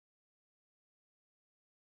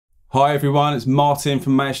Hi everyone, it's Martin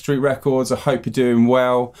from Meyer Records. I hope you're doing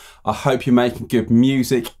well. I hope you're making good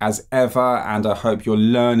music as ever, and I hope you're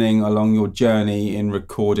learning along your journey in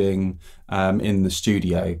recording in the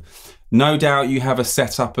studio. No doubt you have a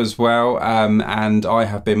setup as well, and I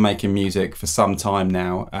have been making music for some time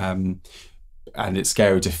now. And it's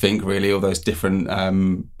scary to think really all those different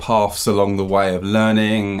paths along the way of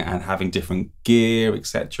learning and having different gear,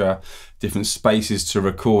 etc., different spaces to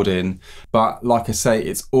record in. But like I say,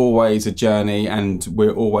 it's always a journey and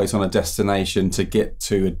we're always on a destination to get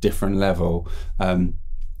to a different level.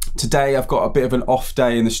 Today I've got a bit of an off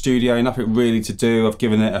day in the studio, nothing really to do. I've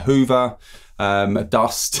given it a hoover, a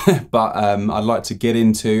dust, but I'd like to get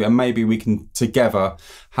into, and maybe we can together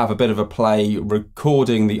have a bit of a play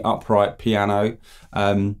recording the upright piano,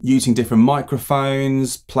 using different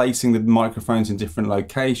microphones, placing the microphones in different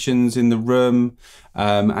locations in the room,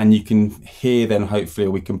 and you can hear then, hopefully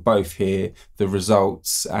we can both hear the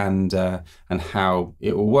results and how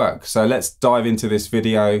it will work. So let's dive into this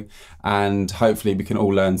video and hopefully we can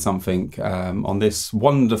all learn something on this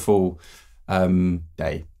wonderful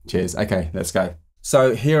day. Cheers. Okay, let's go.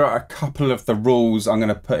 So here are a couple of the rules I'm going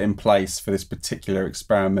to put in place for this particular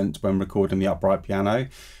experiment when recording the upright piano.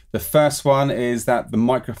 The first one is that the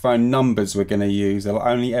microphone numbers we're going to use, there'll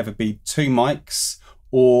only ever be 2 mics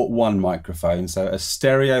or 1 microphone, so a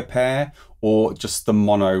stereo pair or just the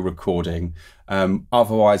mono recording.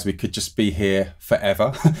 Otherwise we could just be here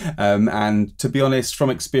forever. And to be honest, from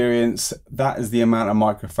experience, that is the amount of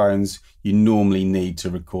microphones you normally need to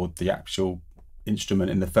record the actual instrument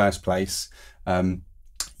in the first place.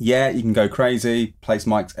 Yeah, you can go crazy, place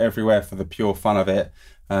mics everywhere for the pure fun of it,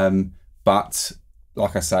 but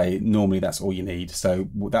like I say, normally that's all you need, so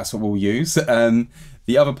that's what we'll use.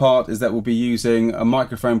 The other part is that we'll be using a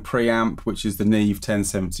microphone preamp, which is the Neve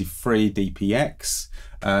 1073 DPX.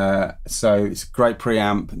 So it's a great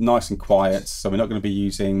preamp, nice and quiet, so we're not going to be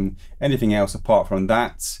using anything else apart from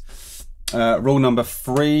that. Rule number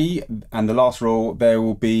 3, and the last rule, there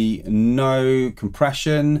will be no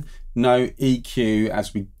compression, no EQ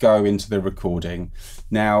as we go into the recording.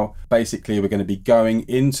 Now, basically, we're going to be going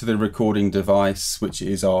into the recording device, which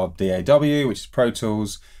is our DAW, which is Pro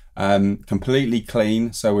Tools, completely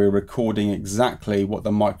clean. So we're recording exactly what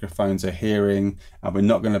the microphones are hearing, and we're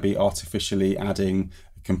not going to be artificially adding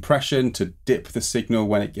compression to dip the signal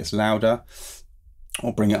when it gets louder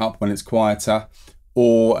or bring it up when it's quieter,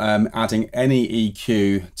 or adding any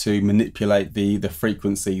EQ to manipulate the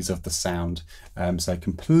frequencies of the sound. So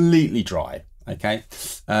completely dry, okay?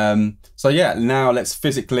 So yeah, now let's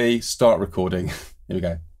physically start recording. Here we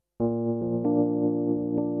go.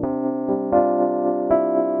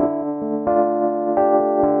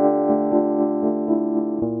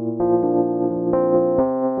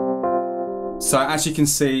 So as you can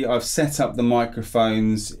see, I've set up the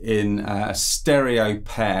microphones in a stereo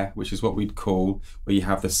pair, which is what we'd call, where you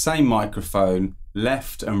have the same microphone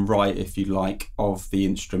left and right, if you like, of the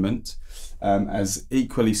instrument, as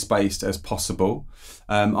equally spaced as possible.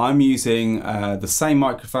 I'm using the same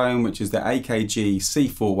microphone, which is the AKG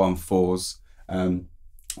C414s,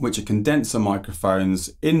 which are condenser microphones,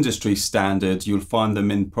 industry standard. You'll find them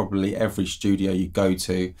in probably every studio you go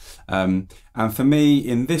to. And for me,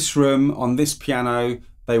 in this room, on this piano,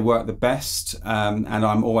 they work the best, and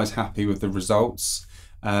I'm always happy with the results.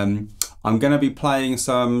 I'm going to be playing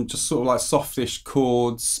some just sort of like softish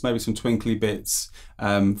chords, maybe some twinkly bits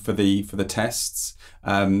for the tests.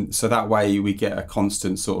 So that way we get a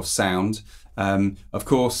constant sort of sound. Of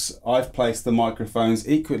course, I've placed the microphones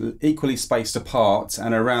equally spaced apart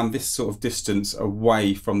and around this sort of distance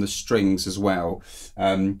away from the strings as well,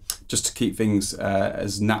 just to keep things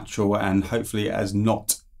as natural and hopefully as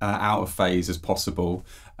not out of phase as possible.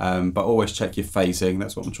 But always check your phasing,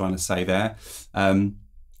 that's what I'm trying to say there.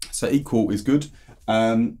 So equal is good.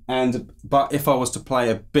 But if I was to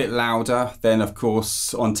play a bit louder, then of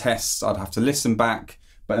course on tests I'd have to listen back,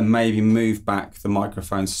 but maybe move back the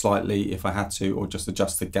microphone slightly if I had to, or just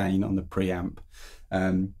adjust the gain on the preamp.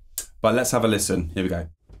 But let's have a listen. Here we go.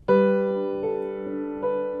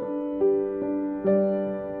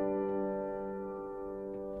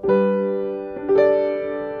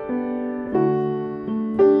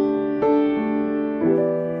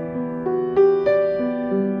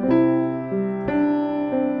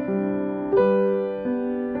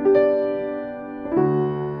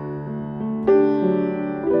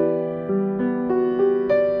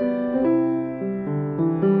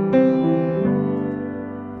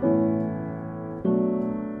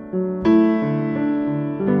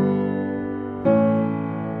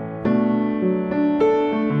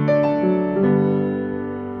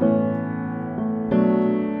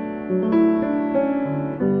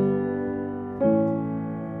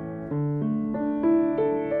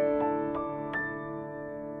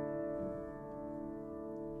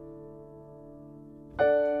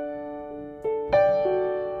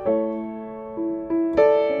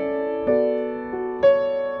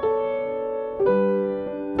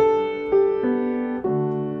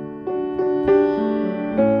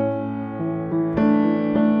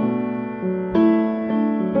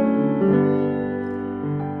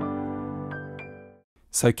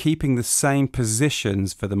 So keeping the same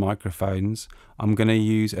positions for the microphones, I'm going to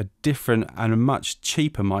use a different and a much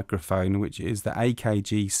cheaper microphone, which is the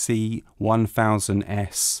AKG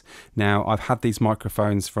C1000S. Now, I've had these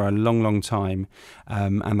microphones for a long time,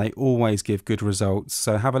 and they always give good results.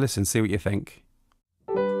 So have a listen, see what you think.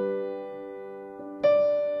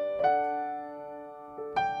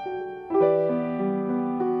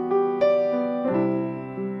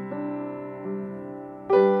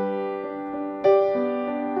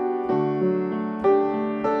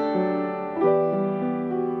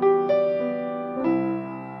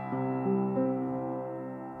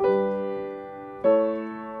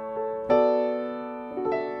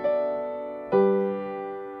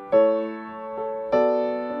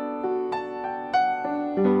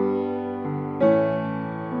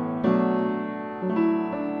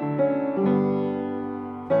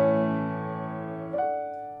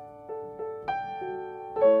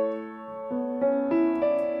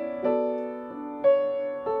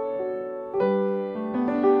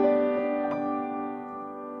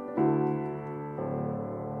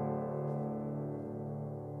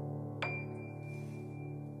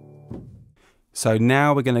 So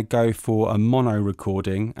now we're going to go for a mono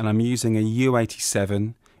recording, and I'm using a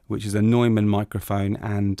U87, which is a Neumann microphone,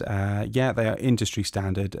 and yeah, they are industry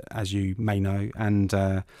standard, as you may know,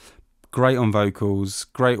 and great on vocals,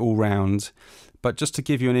 great all round. But just to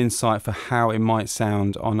give you an insight for how it might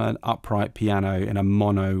sound on an upright piano in a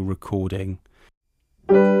mono recording.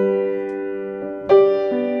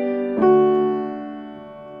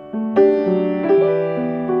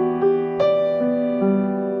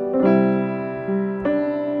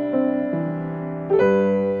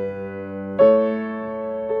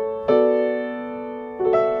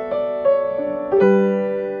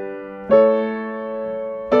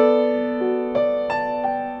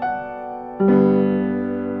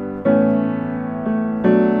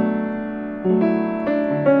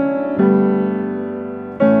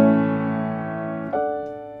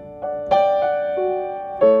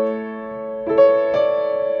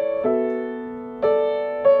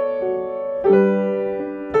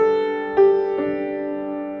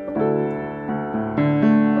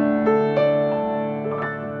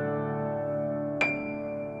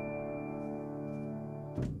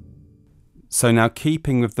 So now,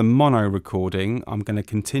 keeping with the mono recording, I'm going to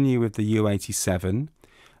continue with the U87,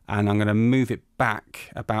 and I'm going to move it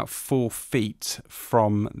back about 4 feet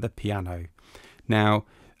from the piano. Now,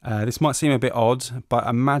 this might seem a bit odd, but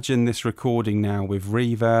imagine this recording now with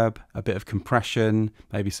reverb, a bit of compression,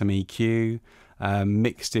 maybe some EQ,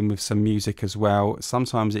 mixed in with some music as well.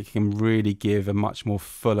 Sometimes it can really give a much more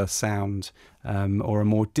fuller sound, or a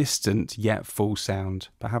more distant yet full sound.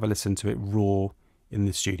 But have a listen to it raw in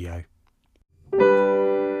the studio.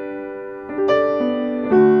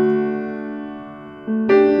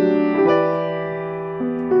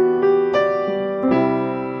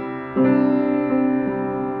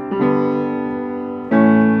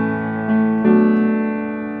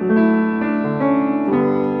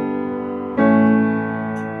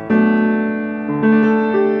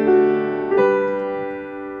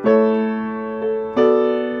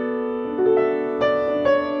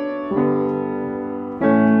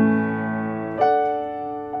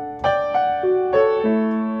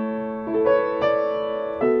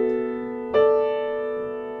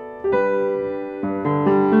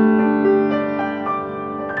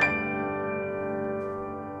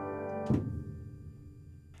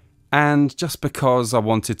 And just because I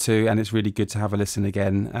wanted to, and it's really good to have a listen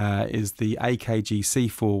again, is the AKG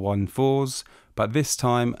C414s, but this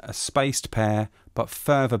time a spaced pair, but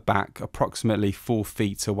further back, approximately 4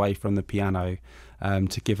 feet away from the piano,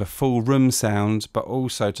 to give a full room sound, but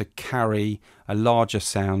also to carry a larger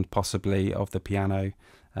sound, possibly, of the piano.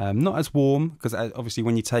 Not as warm, because obviously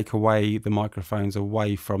when you take away the microphones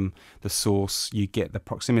away from the source, you get the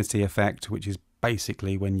proximity effect, which is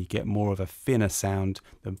basically when you get more of a thinner sound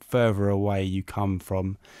the further away you come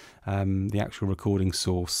from the actual recording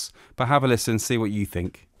source. But have a listen, see what you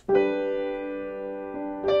think.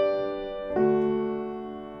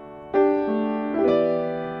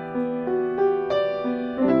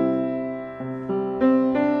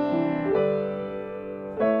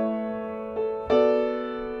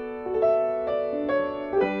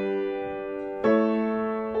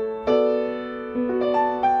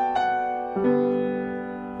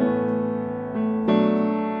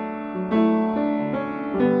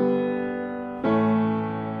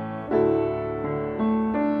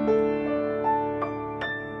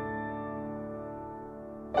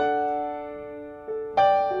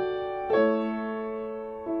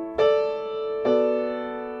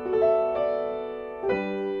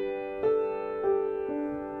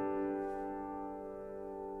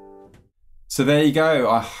 So there you go.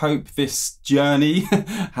 I hope this journey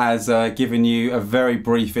has given you a very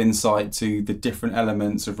brief insight to the different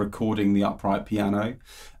elements of recording the upright piano.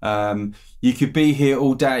 You could be here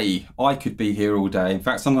all day. I could be here all day. In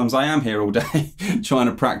fact, sometimes I am here all day trying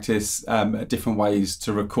to practice different ways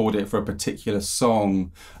to record it for a particular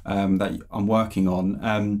song that I'm working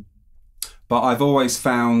on. But I've always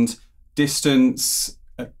found distance,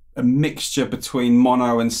 a mixture between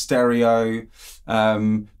mono and stereo,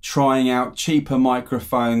 trying out cheaper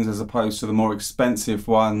microphones as opposed to the more expensive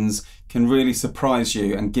ones can really surprise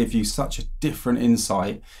you and give you such a different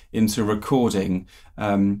insight into recording.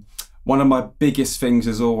 One of my biggest things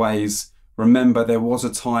is always remember there was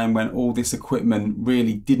a time when all this equipment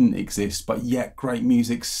really didn't exist, but yet great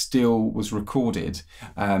music still was recorded,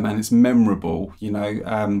 and it's memorable, you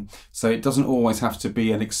know. So it doesn't always have to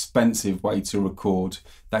be an expensive way to record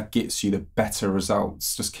that gets you the better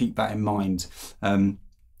results. Just keep that in mind.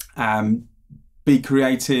 Be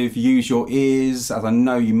creative, use your ears, as I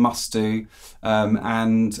know you must do,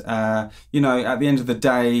 and you know, at the end of the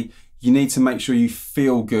day, you need to make sure you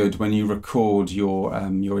feel good when you record your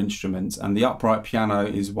instruments, and the upright piano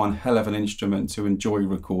is one hell of an instrument to enjoy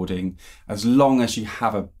recording, as long as you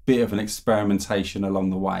have a bit of an experimentation along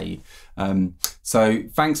the way. So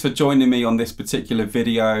thanks for joining me on this particular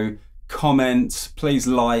video. Comment, please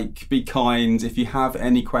like, be kind. If you have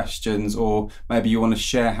any questions, or maybe you want to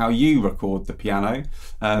share how you record the piano,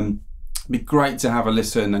 it'd be great to have a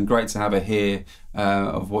listen and great to have a hear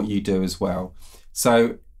of what you do as well.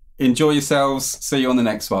 So enjoy yourselves. See you on the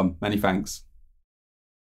next one. Many thanks.